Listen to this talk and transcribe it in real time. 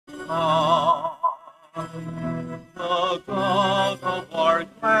God. The God of our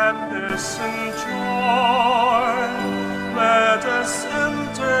gladness and joy, let us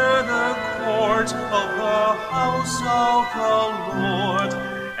enter the court of the house of the Lord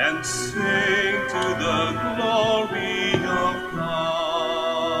and sing to the glory of God.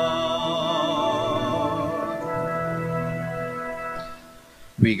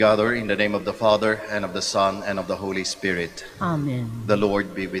 We gather in the name of the Father, and of the Son, and of the Holy Spirit. Amen. The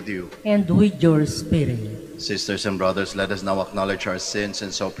Lord be with you. And with your spirit. Sisters and brothers, let us now acknowledge our sins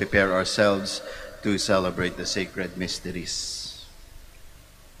and so prepare ourselves to celebrate the sacred mysteries.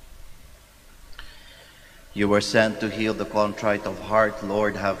 You were sent to heal the contrite of heart.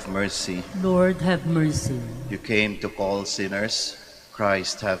 Lord, have mercy. Lord, have mercy. You came to call sinners.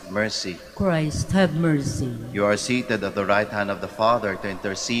 Christ, have mercy. Christ, have mercy. You are seated at the right hand of the Father to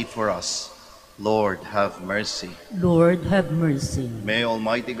intercede for us. Lord, have mercy. Lord, have mercy. May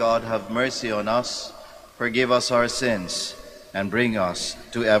Almighty God have mercy on us, forgive us our sins, and bring us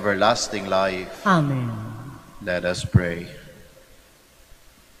to everlasting life. Amen. Let us pray.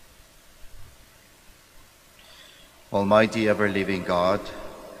 Almighty ever-living God,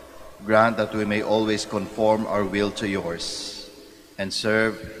 grant that we may always conform our will to yours and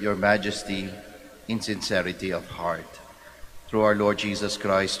serve your majesty in sincerity of heart. Through our Lord Jesus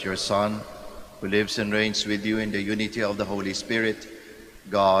Christ, your Son, who lives and reigns with you in the unity of the Holy Spirit,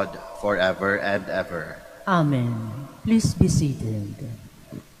 God, forever and ever. Amen. Please be seated.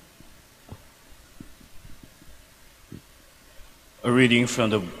 A reading from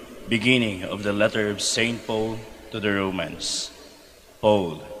the beginning of the letter of St. Paul to the Romans.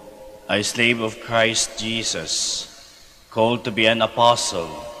 Paul, a slave of Christ Jesus, called to be an apostle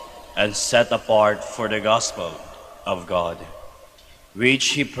and set apart for the gospel of God, which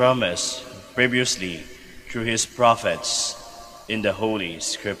he promised previously through his prophets in the Holy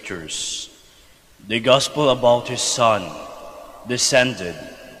Scriptures. The gospel about his Son, descended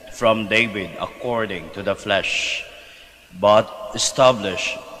from David according to the flesh, but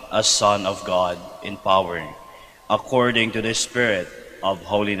established as Son of God in power, according to the Spirit of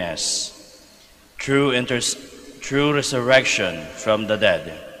holiness, through resurrection from the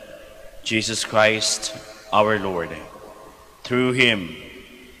dead, Jesus Christ our Lord. Through him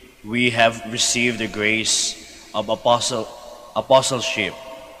we have received the grace of apostleship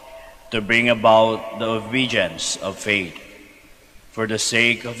to bring about the obedience of faith for the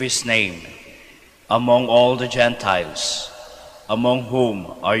sake of his name among all the Gentiles, among whom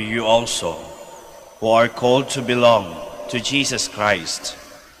are you also, who are called to belong to Jesus Christ.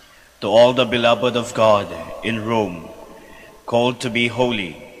 To all the beloved of God in Rome, called to be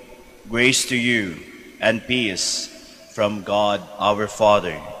holy, grace to you and peace from God our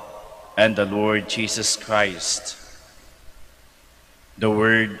Father and the Lord Jesus Christ. The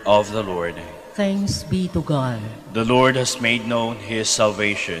word of the Lord. Thanks be to God. The Lord has made known his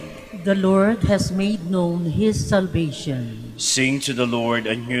salvation. The Lord has made known his salvation. Sing to the Lord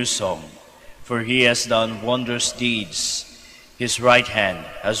a new song, for he has done wondrous deeds. His right hand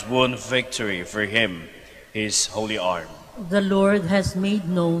has won victory for him, his holy arm. The Lord has made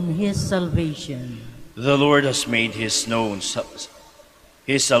known his salvation. The Lord has made his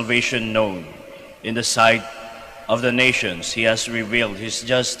salvation known. In the sight of the nations he has revealed his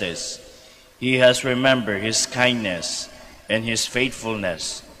justice. He has remembered his kindness and his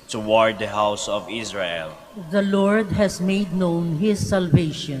faithfulness toward the house of Israel. The Lord has made known his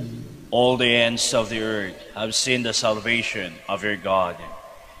salvation. All the ends of the earth have seen the salvation of your God.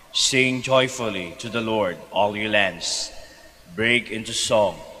 Sing joyfully to the Lord, all you lands. Break into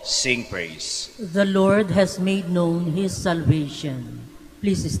song, sing praise. The Lord has made known his salvation.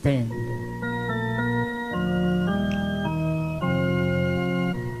 Please stand.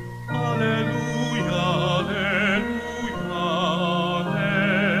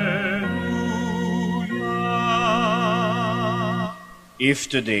 If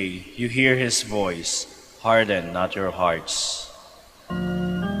today you hear his voice, harden not your hearts.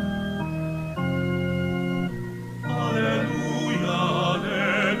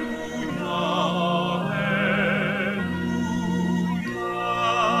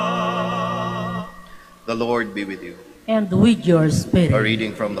 The Lord be with you. And with your spirit. A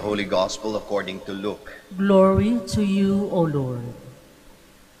reading from the Holy Gospel according to Luke. Glory to you, O Lord.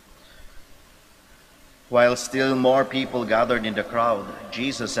 While still more people gathered in the crowd,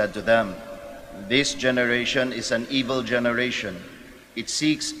 Jesus said to them, "This generation is an evil generation. It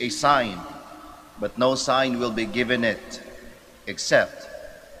seeks a sign, but no sign will be given it, except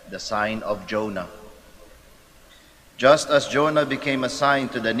the sign of Jonah. Just as Jonah became a sign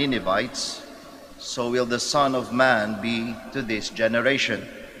to the Ninevites, so will the Son of Man be to this generation.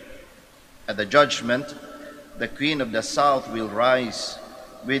 At the judgment, the queen of the south will rise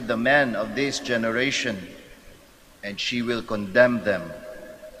with the men of this generation, and she will condemn them,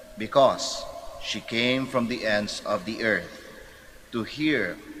 because she came from the ends of the earth to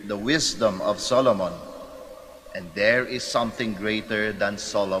hear the wisdom of Solomon, and there is something greater than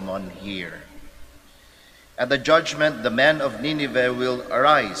Solomon here. At the judgment, the men of Nineveh will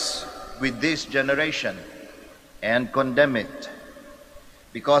arise with this generation and condemn it.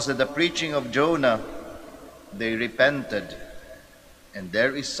 Because of the preaching of Jonah, they repented, and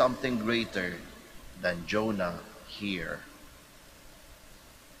there is something greater than Jonah here.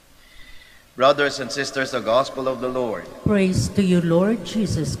 Brothers and sisters, the gospel of the Lord. Praise to you, Lord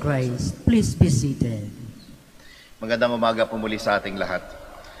Jesus Christ. Please be seated. Magandang umaga po muli sa ating lahat.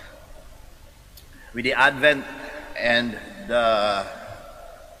 With the advent and the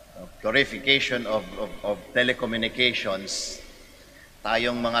glorification of telecommunications,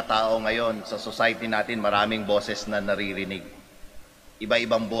 tayong mga tao ngayon sa society natin, maraming boses na naririnig.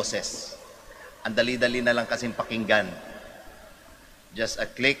 Iba-ibang boses. Ang dali-dali na lang kasing pakinggan. Just a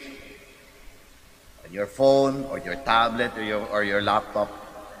click on your phone or your tablet or your laptop,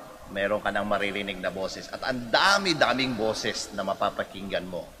 meron ka nang maririnig na boses. At ang dami-daming boses na mapapakinggan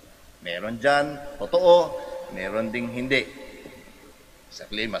mo. Meron dyan, totoo, meron ding hindi.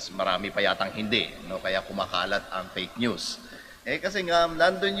 Exactly, mas marami pa yatang hindi, no? Kaya kumakalat ang fake news. Kasi nga,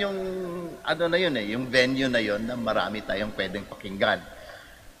 nandun yung, yung venue na yun na marami tayong pwedeng pakinggan.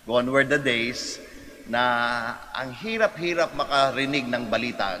 Gone were the days na ang hirap-hirap makarinig ng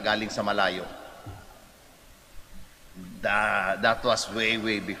balita galing sa malayo. That was way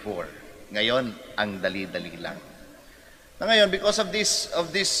before. Ngayon, ang dali-dali lang. Na ngayon, because of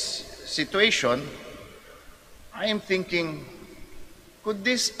this situation, I am thinking, could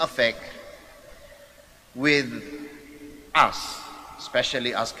this affect with us,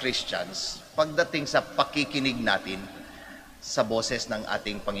 especially as Christians, pagdating sa pakikinig natin sa boses ng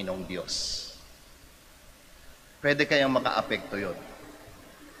ating Panginoong Diyos? Pwede kayang maka-apekto yun.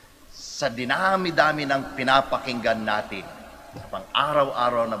 Sa dinami-dami ng pinapakinggan natin, sa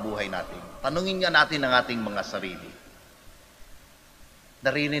pang-araw-araw na buhay natin, tanungin nga natin ang ating mga sarili.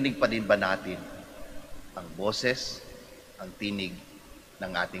 Naririnig pa din ba natin ang boses, ang tinig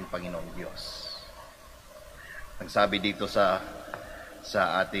ng ating Panginoong Diyos? Ang sabi dito sa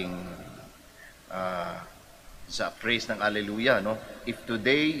ating sa praise ng Alleluia, no? If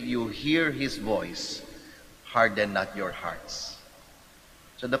today you hear His voice, harden not your hearts.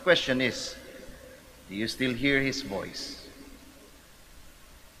 So the question is, do you still hear His voice?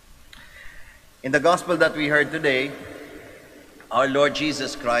 In the gospel that we heard today, our Lord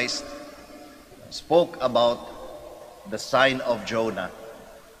Jesus Christ spoke about the sign of Jonah.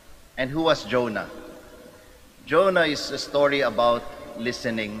 And who was Jonah? Jonah is a story about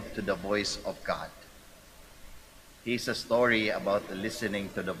listening to the voice of God. He's a story about listening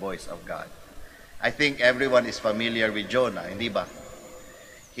to the voice of God. I think everyone is familiar with Jonah, hindi ba?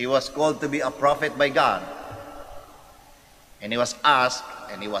 He was called to be a prophet by God. And he was asked,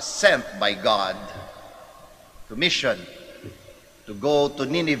 and he was sent by God to mission, to go to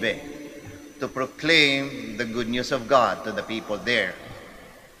Nineveh, to proclaim the good news of God to the people there.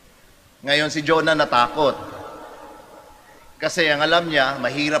 Ngayon si Jonah natakot. Kasi ang alam niya,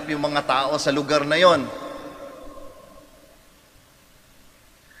 mahirap yung mga tao sa lugar na yon.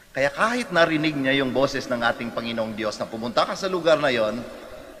 Kaya kahit narinig niya yung boses ng ating Panginoong Diyos na pumunta ka sa lugar na yon,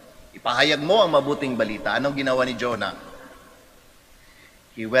 ipahayag mo ang mabuting balita. Anong ginawa ni Jonah?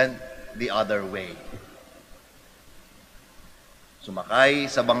 He went the other way. Sumakay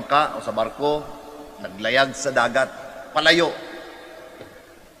sa bangka o sa barko, naglayag sa dagat, palayo.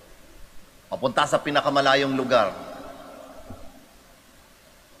 Papunta sa pinakamalayong lugar.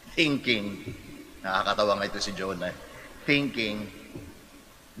 Thinking, nakakatawa nga ito si Jonah, thinking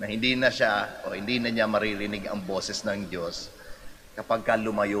na hindi na siya o hindi na niya maririnig ang boses ng Diyos kapag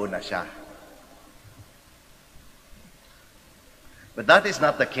lumayo na siya. But that is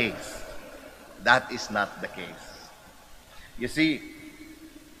not the case. That is not the case. You see,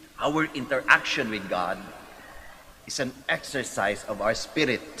 our interaction with God is an exercise of our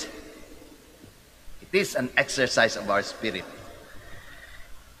spirit. It is an exercise of our spirit.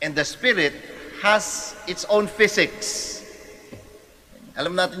 And the spirit has its own physics.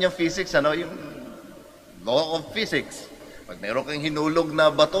 Alam natin yung physics, yung law of physics. Pag meron kang hinulog na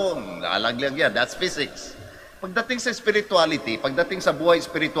bato, lalaglag yan, that's physics. Pagdating sa spirituality, pagdating sa buhay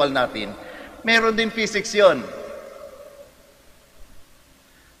spiritual natin, meron din physics yon.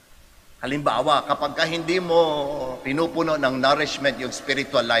 Halimbawa, kapag hindi mo pinupuno ng nourishment yung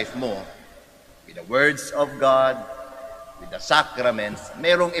spiritual life mo, with the words of God, with the sacraments,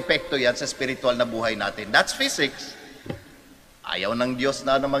 merong epekto yan sa spiritual na buhay natin. That's physics. Ayaw ng Diyos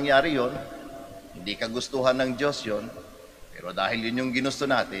na mangyari yon. Hindi kagustuhan ng Diyos yon. Pero dahil yun yung ginusto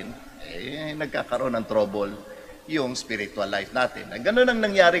natin, nagkakaroon ng trouble yung spiritual life natin. Ganun ang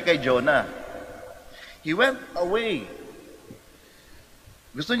nangyari kay Jonah. He went away.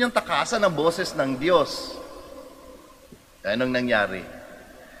 Gusto niyang takasan ang boses ng Diyos. Anong nangyari?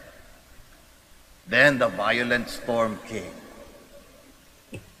 Then the violent storm came.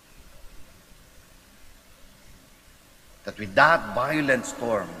 That with that violent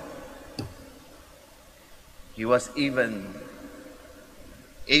storm, he was even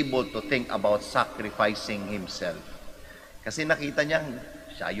able to think about sacrificing himself. Kasi nakita niya,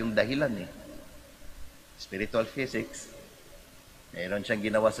 siya yung dahilan eh. Spiritual physics. Meron siyang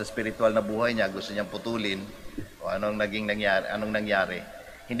ginawa sa spiritual na buhay niya, gusto niyang putulin. O anong nangyari.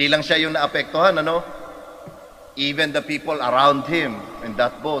 Hindi lang siya yung naapektuhan, ano? Even the people around him in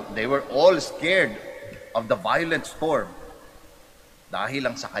that boat, they were all scared of the violent storm. Dahil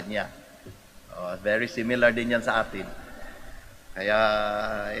lang sa kanya. Very similar din yan sa atin. Kaya,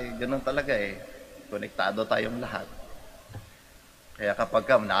 ganun talaga eh. Konektado tayong lahat. Kaya kapag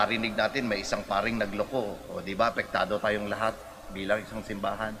narinig natin may isang paring nagloko, di ba, apektado tayong lahat bilang isang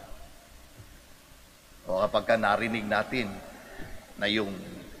simbahan. O kapag narinig natin na yung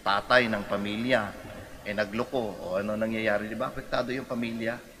tatay ng pamilya nagloko, o ano nangyayari, di ba, apektado yung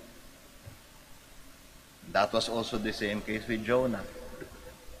pamilya. That was also the same case with Jonah.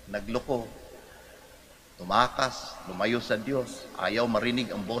 Nagloko, tumakas, lumayo sa Diyos, ayaw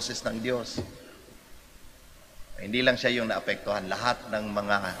marinig ang boses ng Diyos. Hindi lang siya yung naapektuhan, lahat ng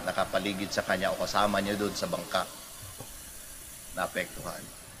mga nakapaligid sa kanya o kasama niya doon sa bangka naapektuhan.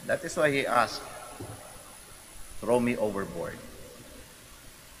 That is why he asked, throw me overboard.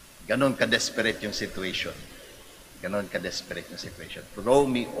 Ganon ka-desperate yung situation. Ganon ka-desperate yung situation. Throw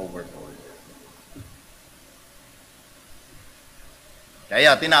me overboard.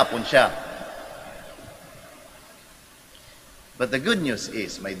 Kaya tinapon siya. But the good news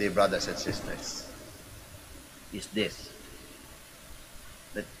is, my dear brothers and sisters, is this,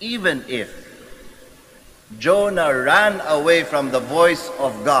 that even if Jonah ran away from the voice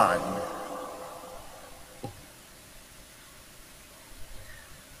of God,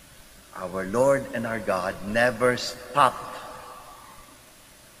 our Lord and our God never stopped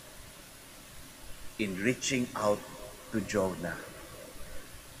in reaching out to Jonah.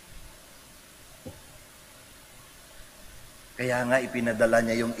 Kaya nga ipinadala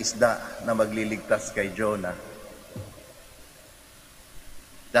niya yung isda na magliligtas kay Jonah.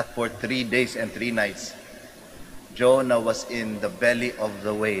 That for 3 days and 3 nights, Jonah was in the belly of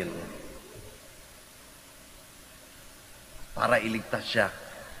the whale. Para iligtas siya,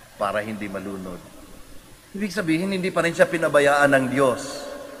 para hindi malunod. Ibig sabihin, hindi pa rin siya pinabayaan ng Diyos.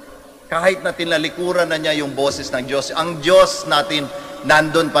 Kahit na tinalikuran na niya yung boses ng Diyos, ang Diyos natin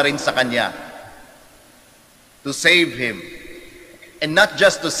nandun pa rin sa Kanya to save him. And not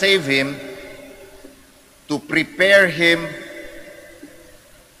just to save him, to prepare him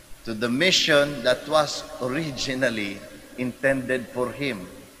to the mission that was originally intended for him.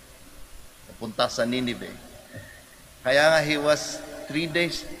 Napunta sa Nineveh. Kaya nga he was 3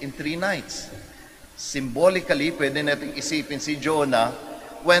 days and 3 nights. Symbolically, pwede natin isipin si Jonah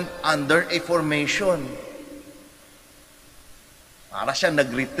went under a formation. Para siya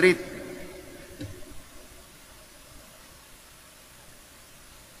nag-retreat.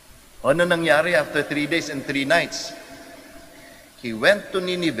 Ano nangyari after 3 days and 3 nights? He went to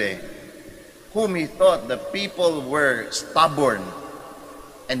Nineveh, whom he thought the people were stubborn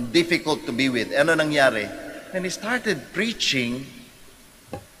and difficult to be with. Ano nangyari? And he started preaching.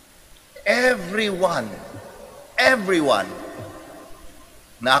 Everyone,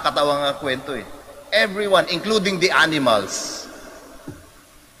 nakakatawa nga kwento eh. Everyone, including the animals,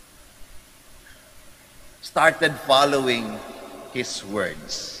 started following his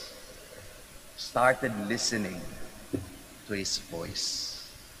words. Started listening to his voice.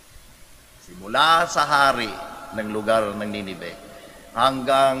 Simula sa hari ng lugar ng Nineveh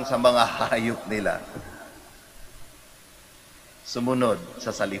hanggang sa mga hayop nila, sumunod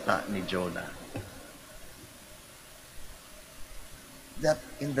sa salita ni Jonah. That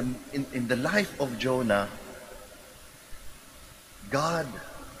in the life of Jonah, God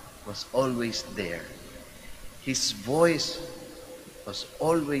was always there. His voice was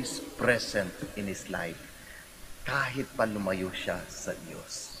always present in his life, kahit pa lumayo siya sa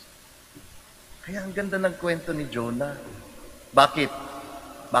Diyos. Kaya ang ganda ng kwento ni Jonah. Bakit?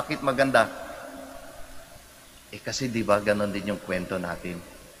 Bakit maganda? Kasi di ba ganon din yung kwento natin?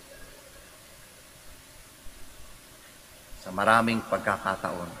 Sa maraming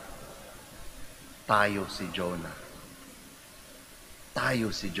pagkakataon, tayo si Jonah.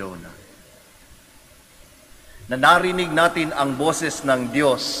 Tayo si Jonah. Na narinig natin ang boses ng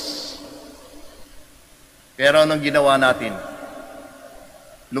Diyos. Pero anong ginawa natin?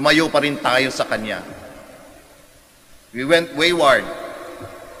 Lumayo pa rin tayo sa Kanya. We went wayward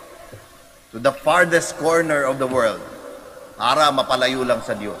to the farthest corner of the world para mapalayo lang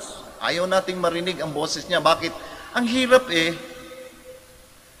sa Diyos. Ayaw nating marinig ang boses niya. Bakit? Ang hirap eh.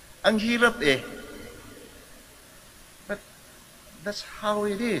 Ang hirap eh. But that's how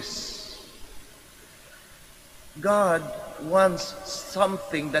it is. God wants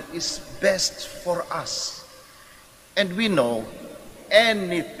something that is best for us. And we know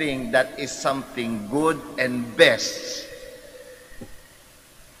anything that is something good and best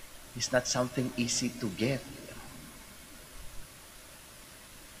is not something easy to get.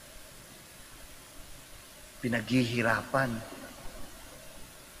 Pinaghihirapan,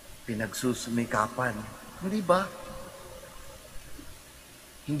 pinagsusumikapan. Hindi ba?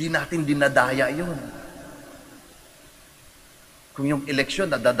 Hindi natin dinadaya yun. Kung yung eleksyon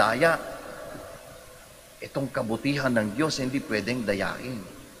nadadaya, itong kabutihan ng Diyos hindi pwedeng dayain.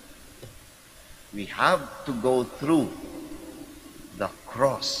 We have to go through the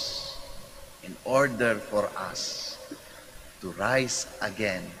cross in order for us to rise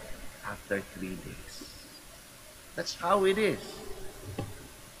again after 3 days. That's how it is.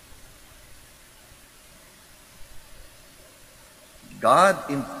 God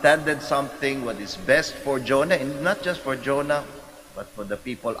intended something what is best for Jonah, and not just for Jonah, but for the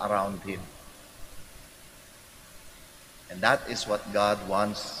people around him. And that is what God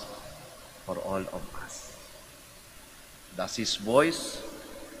wants for all of us. Thus His voice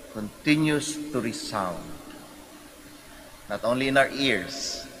continues to resound, not only in our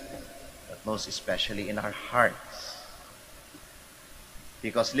ears, but most especially in our hearts.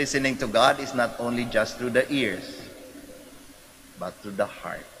 Because listening to God is not only just through the ears, but through the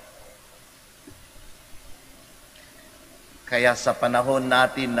heart. Kaya sa panahon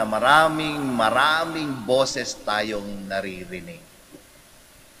natin na maraming boses tayong naririnig,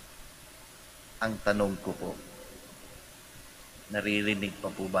 ang tanong ko po, naririnig pa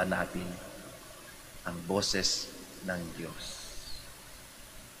po ba natin ang boses ng Diyos?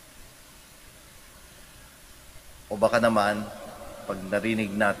 O baka naman, pag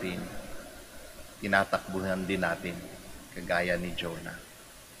narinig natin, tinatakbuhan din natin, kagaya ni Jonah.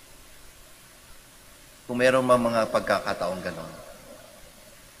 Kung mayroong mga pagkakataon ganon,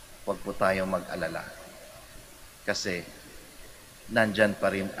 huwag po tayong mag-alala. Kasi, nandyan pa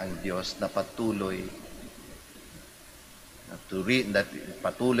rin ang Diyos na patuloy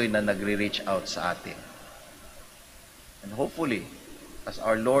na nagre-reach out sa atin. And hopefully, as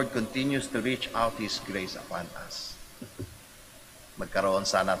our Lord continues to reach out His grace upon us, magkaroon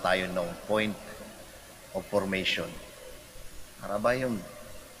sana tayo ng point of formation. Para ba yung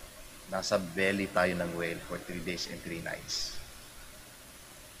nasa belly tayo ng whale for 3 days and 3 nights?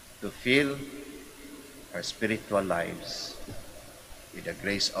 To fill our spiritual lives with the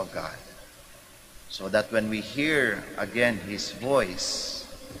grace of God. So that when we hear again His voice,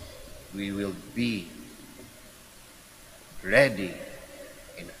 we will be ready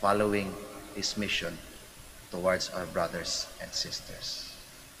in following His mission towards our brothers and sisters.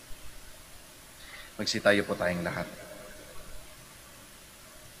 Magsitayo po tayong lahat.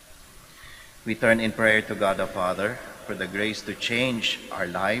 We turn in prayer to God the Father for the grace to change our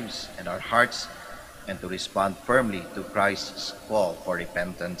lives and our hearts and to respond firmly to Christ's call for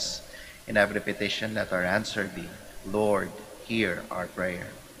repentance. In every petition, let our answer be, Lord, hear our prayer.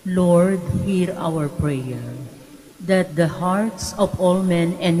 Lord, hear our prayer, that the hearts of all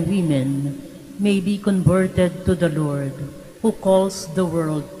men and women may be converted to the Lord, who calls the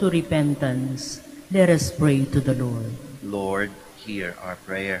world to repentance. Let us pray to the Lord. Lord, hear our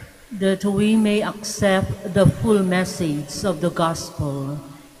prayer. That we may accept the full message of the gospel,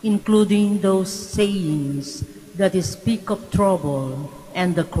 including those sayings that speak of trouble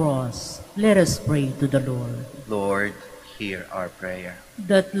and the cross. Let us pray to the Lord. Lord, hear our prayer.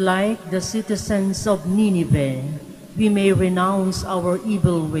 That like the citizens of Nineveh, we may renounce our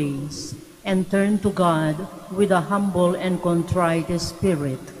evil ways and turn to God with a humble and contrite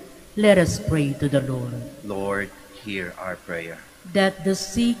spirit. Let us pray to the Lord. Lord, hear our prayer. That the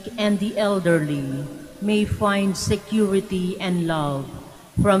sick and the elderly may find security and love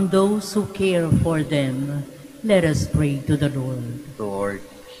from those who care for them. Let us pray to the Lord. Lord,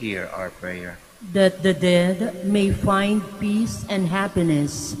 hear our prayer. That the dead may find peace and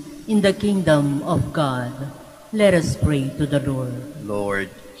happiness in the kingdom of God. Let us pray to the Lord.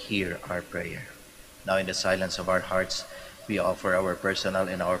 Lord, hear our prayer. Now in the silence of our hearts, we offer our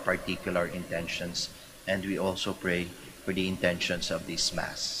personal and our particular intentions, and we also pray for the intentions of this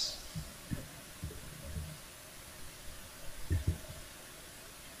Mass.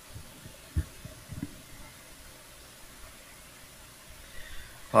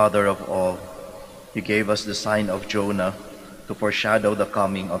 Father of all, you gave us the sign of Jonah to foreshadow the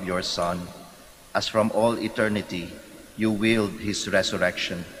coming of your Son. As from all eternity, you willed his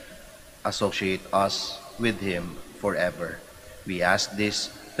resurrection. Associate us with him forever. We ask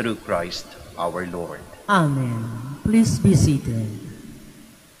this through Christ our Lord. Amen. Please be seated.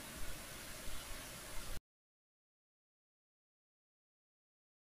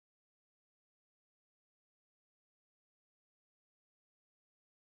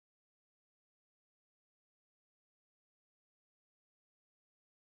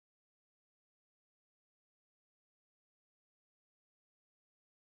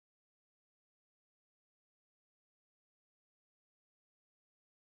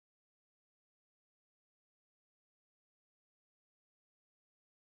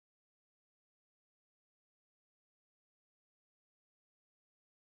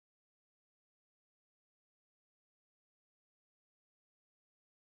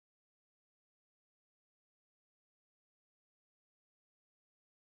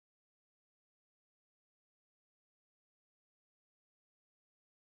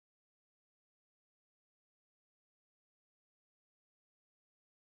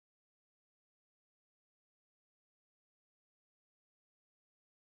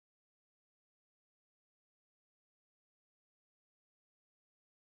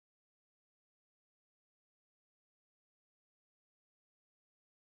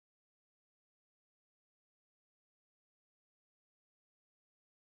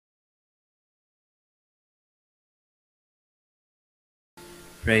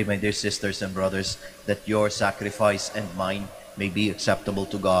 Pray, my dear sisters and brothers, that your sacrifice and mine may be acceptable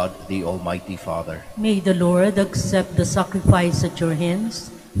to God, the Almighty Father. May the Lord accept the sacrifice at your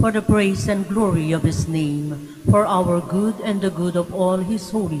hands for the praise and glory of his name, for our good and the good of all his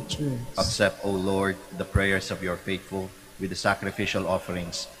holy church. Accept, O Lord, the prayers of your faithful with the sacrificial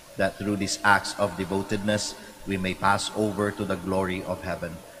offerings, that through these acts of devotedness we may pass over to the glory of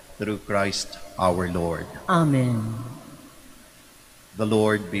heaven. Through Christ our Lord. Amen. The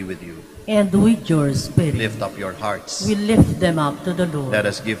Lord be with you. And with your spirit. Lift up your hearts. We lift them up to the Lord. Let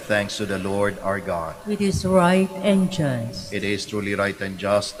us give thanks to the Lord our God. It is right and just. It is truly right and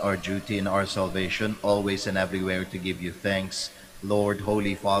just, our duty and our salvation, always and everywhere to give you thanks, Lord,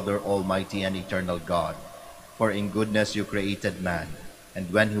 Holy Father, Almighty and eternal God. For in goodness you created man,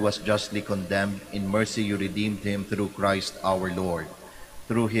 and when he was justly condemned, in mercy you redeemed him through Christ our Lord.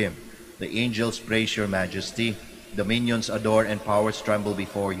 Through him, the angels praise your majesty, dominions adore and powers tremble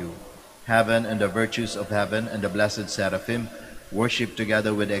before you. Heaven and the virtues of heaven and the blessed seraphim worship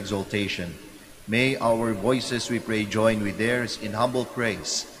together with exultation. May our voices, we pray, join with theirs in humble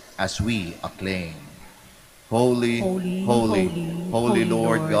praise as we acclaim. Holy, holy, holy, holy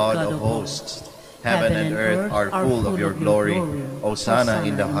Lord God of hosts. Heaven and earth are full of your glory. Hosanna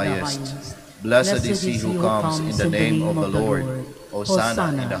in the highest. Blessed is he who comes in the name of the Lord.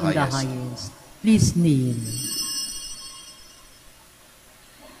 Hosanna in the highest. Please kneel.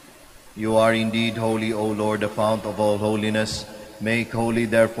 You are indeed holy, O Lord, the fount of all holiness. Make holy,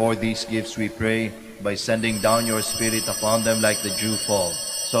 therefore, these gifts, we pray, by sending down your Spirit upon them like the dew fall,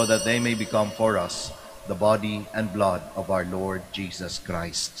 so that they may become for us the body and blood of our Lord Jesus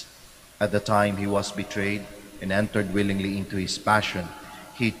Christ. At the time he was betrayed and entered willingly into his passion,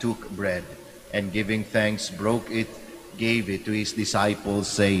 he took bread, and giving thanks, broke it, gave it to his disciples,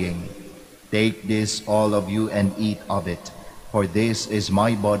 saying, "Take this, all of you, and eat of it, for this is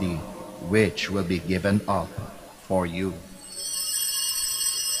my body, which will be given up for you."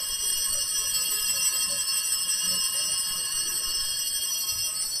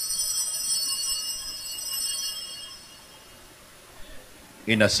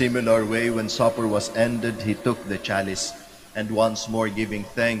 In a similar way, when supper was ended, he took the chalice, and once more giving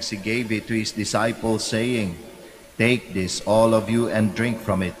thanks, he gave it to his disciples, saying, "Take this, all of you, and drink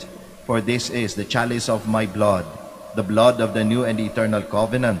from it, for this is the chalice of my blood, the blood of the new and eternal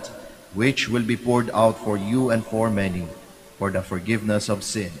covenant, which will be poured out for you and for many, for the forgiveness of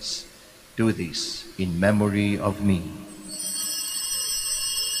sins. Do this in memory of me."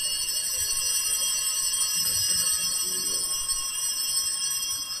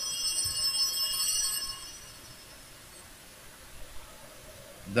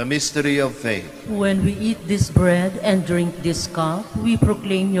 The mystery of faith. When we eat this bread and drink this cup, we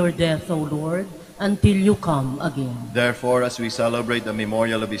proclaim your death, O Lord, until you come again. Therefore, as we celebrate the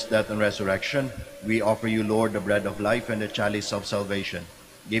memorial of his death and resurrection, we offer you, Lord, the bread of life and the chalice of salvation,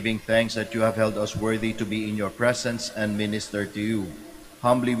 giving thanks that you have held us worthy to be in your presence and minister to you.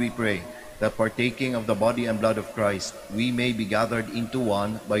 Humbly we pray that partaking of the body and blood of Christ, we may be gathered into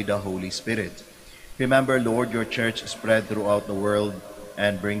one by the Holy Spirit. Remember, Lord, your church spread throughout the world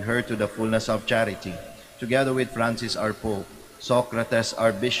and bring her to the fullness of charity, together with Francis our Pope, Socrates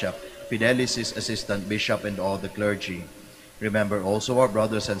our Bishop, Fidelis his assistant bishop, and all the clergy. Remember also our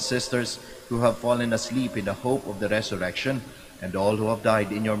brothers and sisters who have fallen asleep in the hope of the resurrection, and all who have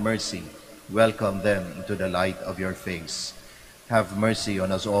died in your mercy. Welcome them into the light of your face. Have mercy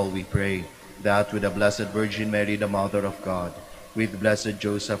on us all, we pray, that with the Blessed Virgin Mary, the Mother of God, with Blessed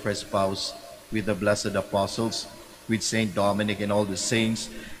Joseph, her spouse, with the blessed apostles, with Saint Dominic and all the saints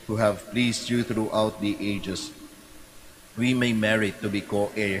who have pleased you throughout the ages, we may merit to be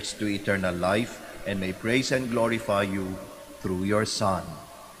co-heirs to eternal life and may praise and glorify you through your Son,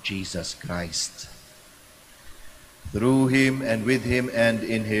 Jesus Christ. Through him and with him and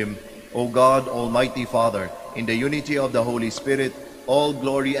in him, O God, Almighty Father, in the unity of the Holy Spirit, all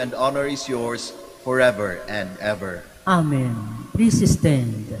glory and honor is yours forever and ever. Amen. Please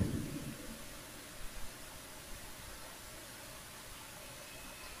stand.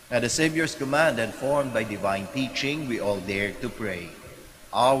 At the Savior's command and formed by divine teaching, we all dare to pray.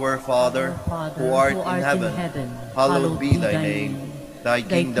 Our Father, who art in heaven, hallowed be thy name. Thy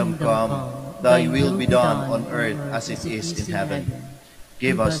kingdom come, thy will be done on earth as it is in heaven.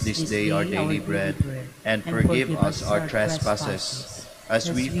 Give us this day our daily bread, and forgive us our trespasses,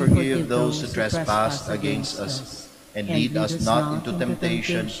 as we forgive those who trespass against us. And lead us not into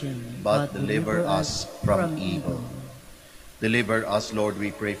temptation, but deliver us from evil. Deliver us, Lord,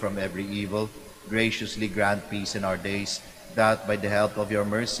 we pray, from every evil. Graciously grant peace in our days, that by the help of your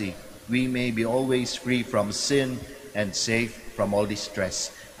mercy, we may be always free from sin and safe from all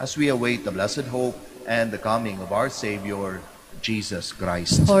distress, as we await the blessed hope and the coming of our Savior, Jesus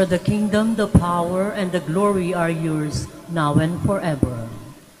Christ. For the kingdom, the power, and the glory are yours, now and forever.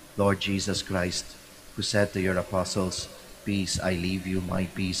 Lord Jesus Christ, who said to your apostles, "Peace I leave you, my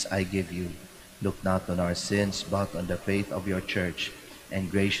peace I give you," look not on our sins, but on the faith of your church,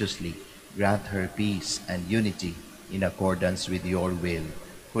 and graciously grant her peace and unity in accordance with your will,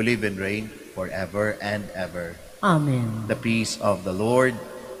 who live and reign forever and ever. Amen. The peace of the Lord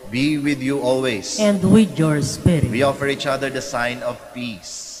be with you always. And with your spirit. We offer each other the sign of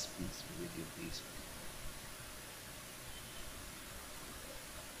peace. Peace be with you, peace.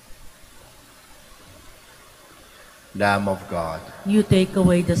 Lamb of God, You take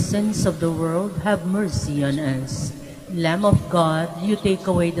away the sins of the world, have mercy on us. Lamb of God, you take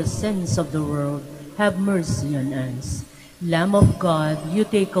away the sins of the world, have mercy on us. Lamb of God, you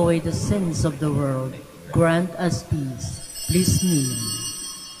take away the sins of the world, grant us peace. Please kneel.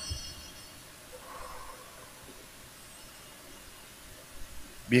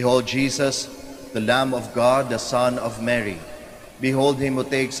 behold Jesus, the Lamb of God, the Son of Mary. Behold him who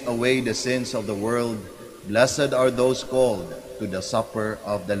takes away the sins of the world. Blessed are those called to the supper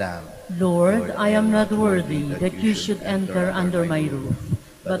of the Lamb. Lord, I am not worthy that you should enter under my roof,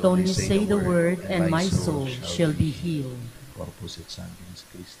 but only say the word, and my soul shall be healed. Corpus et Sanctis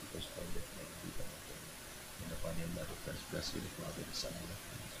Christi, custodiet me, vita in the Father, and the Blessed Father, the Son, and the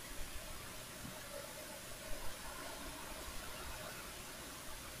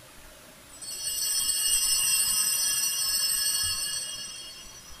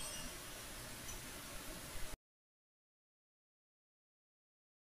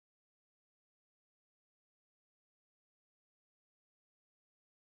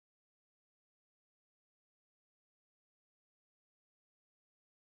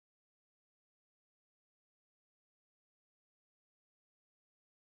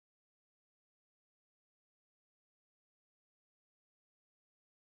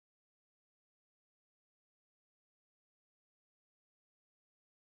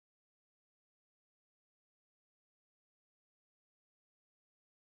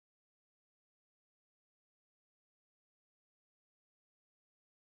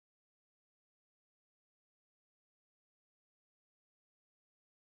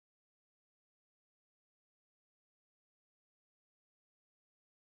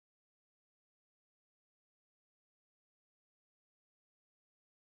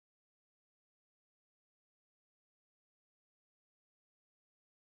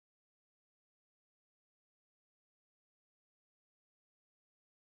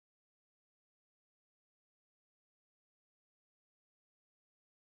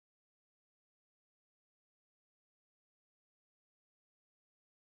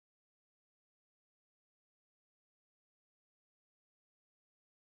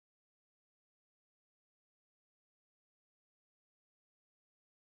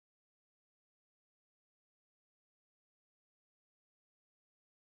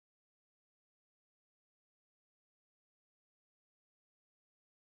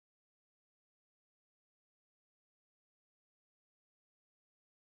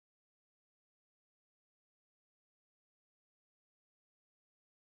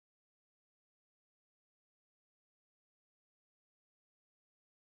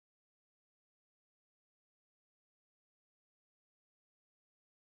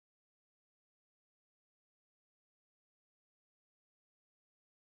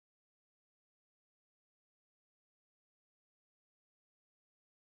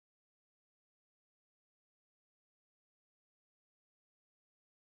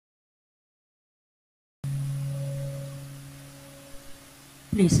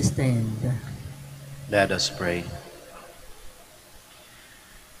Please stand. Let us pray.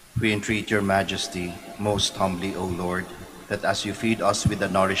 We entreat your majesty most humbly, O Lord, that as you feed us with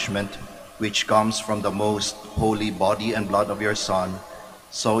the nourishment which comes from the most holy body and blood of your Son,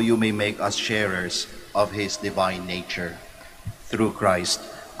 so you may make us sharers of his divine nature. Through Christ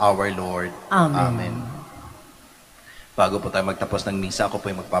our Lord. Amen. Bago po tayo magtapos ng misa, ako po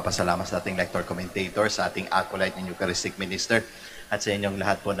ay magpapasalamat sa ating lector-commentator, sa ating acolyte and Eucharistic Minister, at sa inyong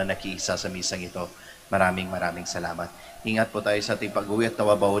lahat po na nakiisa sa misang ito. Maraming salamat. Ingat po tayo sa ating pag-uwi at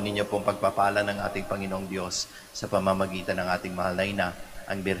nawabaon ninyo pong pagpapala ng ating Panginoong Diyos sa pamamagitan ng ating mahal na ina,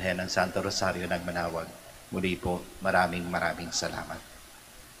 ang Birhen ng Santo Rosario ng Manaoag. Muli po, maraming salamat.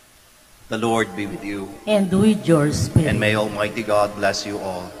 The Lord be with you. And with your spirit. And may Almighty God bless you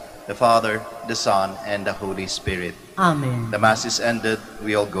all, the Father, the Son, and the Holy Spirit. Amen. The Mass is ended.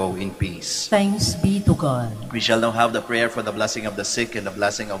 We all go in peace. Thanks be to God. We shall now have the prayer for the blessing of the sick and the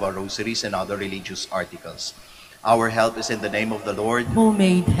blessing of our rosaries and other religious articles. Our help is in the name of the Lord, Who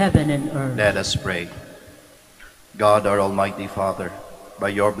made heaven and earth. Let us pray. God, our Almighty Father,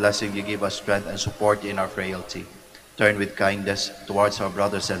 by your blessing you give us strength and support in our frailty. Turn with kindness towards our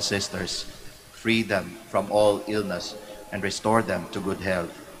brothers and sisters. Free them from all illness and restore them to good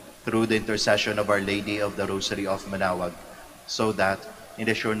health through the intercession of Our Lady of the Rosary of Manaoag, so that, in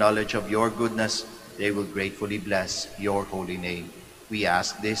the sure knowledge of your goodness, they will gratefully bless your holy name. We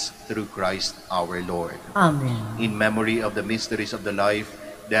ask this through Christ our Lord. Amen. In memory of the mysteries of the life,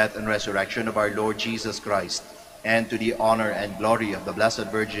 death, and resurrection of our Lord Jesus Christ, and to the honor and glory of the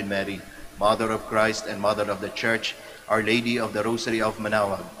Blessed Virgin Mary, Mother of Christ and Mother of the Church, Our Lady of the Rosary of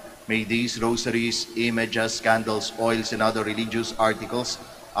Manaoag, may these rosaries, images, candles, oils, and other religious articles,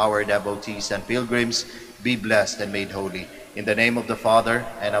 our devotees and pilgrims, be blessed and made holy. In the name of the Father,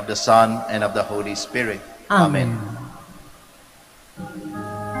 and of the Son, and of the Holy Spirit. Amen.